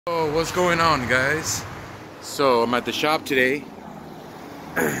Oh, what's going on, guys? So I'm at the shop today.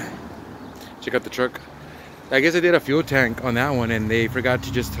 Check out the truck. I guess I did a fuel tank on that one and they forgot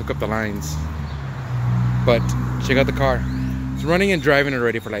to just hook up the lines. But check out the car. It's running and driving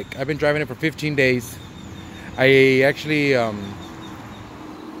already for I've been driving it for 15 days. I actually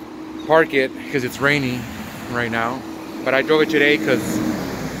park it because it's rainy right now. But I drove it today because,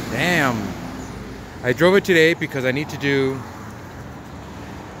 I drove it today because I need to do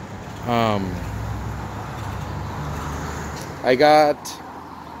I got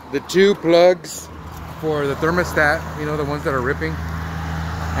the two plugs for the thermostat, you know, the ones that are ripping,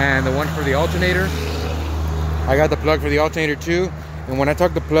 and the one for the alternator. I got the plug for the alternator too. And when I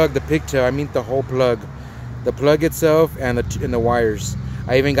talk the plug, the pigtail, I mean the whole plug, the plug itself and the wires.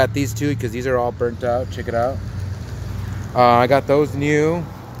 I even got these two because these are all burnt out. Check it out. I got those new.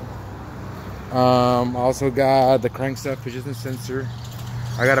 Also got the crankshaft position sensor.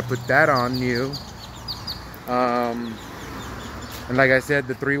 I gotta put that on new. And like I said,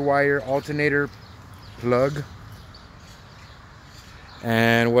 the 3-wire alternator plug.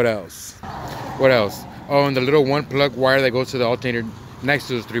 And what else? Oh, and the little 1 plug wire that goes to the alternator next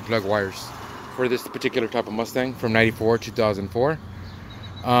to those 3 plug wires for this particular type of Mustang from 2004.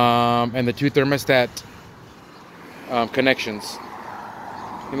 And the 2 thermostat connections.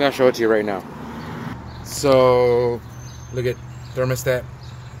 Maybe I'll show it to you right now. So look at thermostat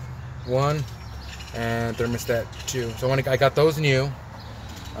 1 and thermostat 2. So I got those new.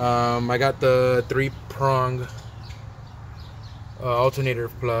 I got the 3-prong alternator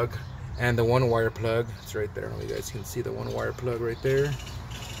plug and the 1-wire plug. It's right there. You guys can see the 1-wire plug right there.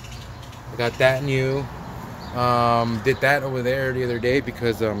 I got that new. Did that over there the other day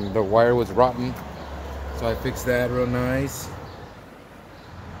because the wire was rotten. So I fixed that real nice.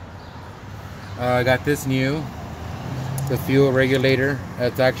 I got this new. The fuel regulator.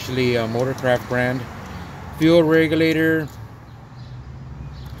 That's actually a Motorcraft brand. Fuel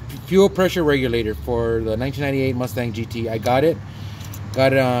pressure regulator for the 1998 Mustang GT. I got it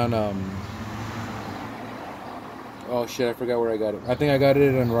on oh shit, I forgot where I got it. I think I got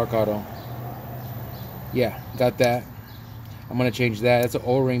it on Rock Auto. Yeah, got that. I'm gonna change that. That's an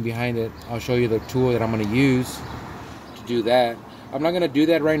O-ring behind it. I'll show you the tool that I'm gonna use to do that. I'm not gonna do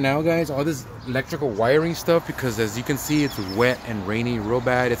that right now, guys, all this electrical wiring stuff, because as you can see, it's wet and rainy real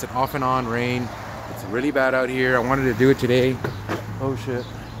bad. It's an off and on rain. It's really bad out here. I wanted to do it today. Oh shit.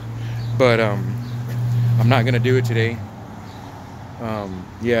 But I'm not gonna do it today.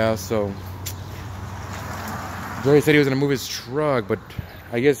 Yeah, so Joey said he was gonna move his truck, but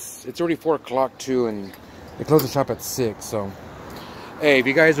I guess it's already 4 o'clock too, and they close the shop at 6. So hey, if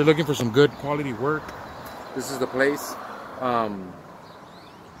you guys are looking for some good quality work, this is the place.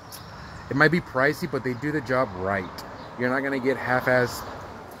 It might be pricey, but they do the job right. You're not gonna get half-ass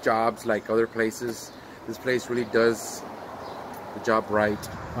jobs like other places. This place really does the job right.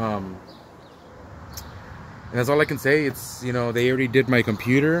 And that's all I can say. It's, you know, they already did my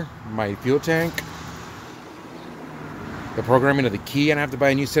computer, my fuel tank, the programming of the key, and I have to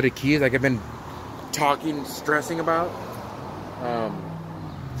buy a new set of keys like I've been stressing about. Oh,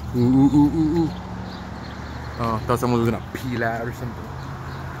 I thought someone was gonna peel out or something.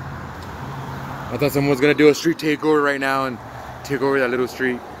 I thought someone was gonna do a street takeover right now and take over that little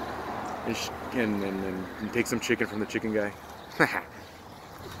street and take some chicken from the chicken guy.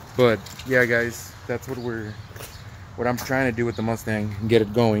 But yeah, guys, that's what I'm trying to do with the Mustang and get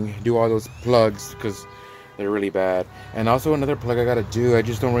it going. Do all those plugs because they're really bad. And also another plug I gotta do. I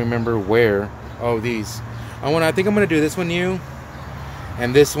just don't remember where. Oh, these. I think I'm gonna do this one new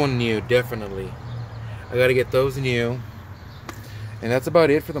and this one new, definitely. I gotta get those new. And that's about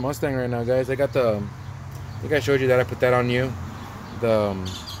it for the Mustang right now, guys. I got I think I showed you that. I put that on new. The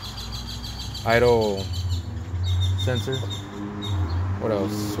idle sensor. What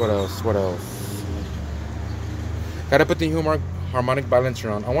else? Gotta put the harmonic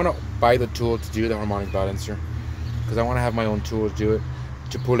balancer on. I want to buy the tool to do the harmonic balancer because I want to have my own tool to do it,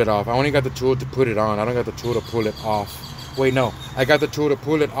 to pull it off. I only got the tool to put it on. I don't got the tool to pull it off. Wait, no. I got the tool to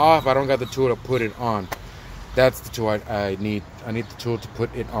pull it off. I don't got the tool to put it on. That's the tool I need. I need the tool to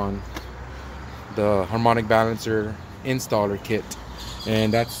put it on. The harmonic balancer installer kit.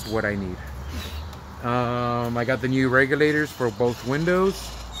 And that's what I need. I got the new regulators for both windows.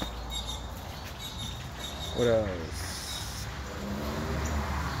 What else?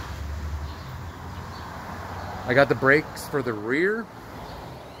 I got the brakes for the rear.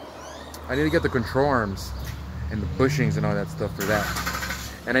 I need to get the control arms and the bushings and all that stuff for that.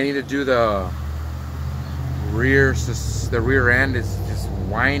 And I need to do the rear end is just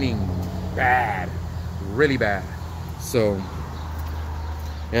whining bad, really bad. So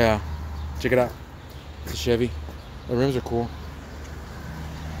Yeah, check it out. It's a Chevy. The rims are cool.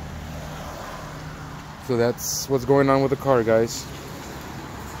 So that's what's going on with the car, guys.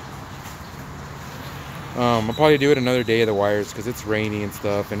 I'll probably do it another day of the wires because it's rainy and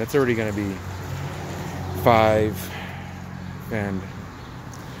stuff, and it's already gonna be 5, and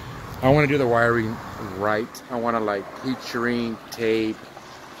I want to do the wiring right. I want to like heat shrink tape.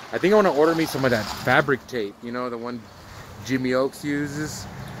 I think I want to order me some of that fabric tape, you know, the one Jimmy Oaks uses.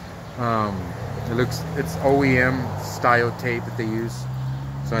 It's OEM style tape that they use,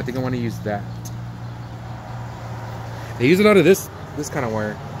 so I think I want to use that. They use a lot of this kind of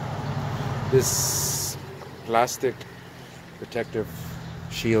wire, this plastic protective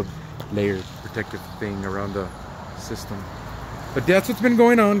shield layer protective thing around the system. But that's what's been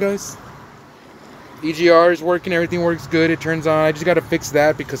going on, guys. EGR is working, everything works good, it turns on. I just got to fix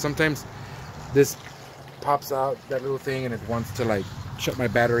that because sometimes this pops out, that little thing, and it wants to like shut my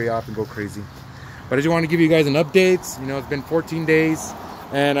battery off and go crazy. But I just want to give you guys an update. You know, it's been 14 days,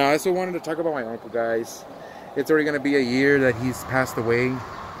 and I also wanted to talk about my uncle, guys. It's already going to be a year that he's passed away.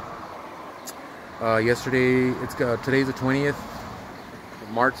 Today's the 20th,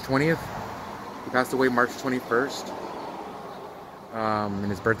 March 20th. He passed away March 21st. And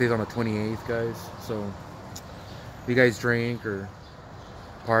his birthday's on the 28th, guys. So if you guys drink or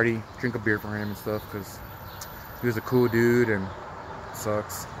party, drink a beer for him and stuff, because he was a cool dude, and it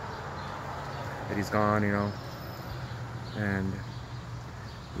sucks that he's gone, you know. And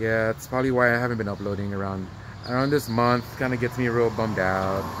yeah, that's probably why I haven't been uploading around this month. Kind of gets me real bummed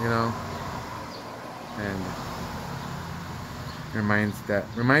out, you know. And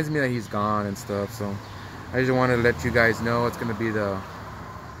reminds me that he's gone and stuff. So I just wanted to let you guys know it's gonna be the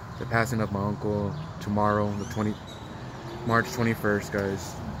passing of my uncle tomorrow, March 21st,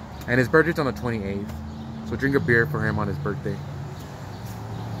 guys. And his birthday's on the 28th. So drink a beer for him on his birthday.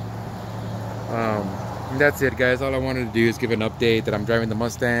 And that's it, guys. All I wanted to do is give an update that I'm driving the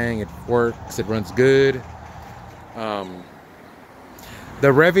Mustang. It works, it runs good. The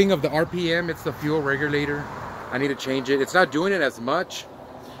revving of the RPM, it's the fuel regulator. I need to change it. It's not doing it as much,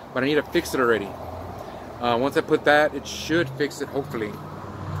 but I need to fix it already. Once I put that, it should fix it, hopefully.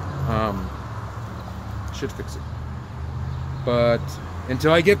 Should fix it. But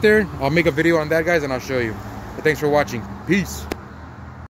until I get there, I'll make a video on that, guys, and I'll show you. But thanks for watching. Peace.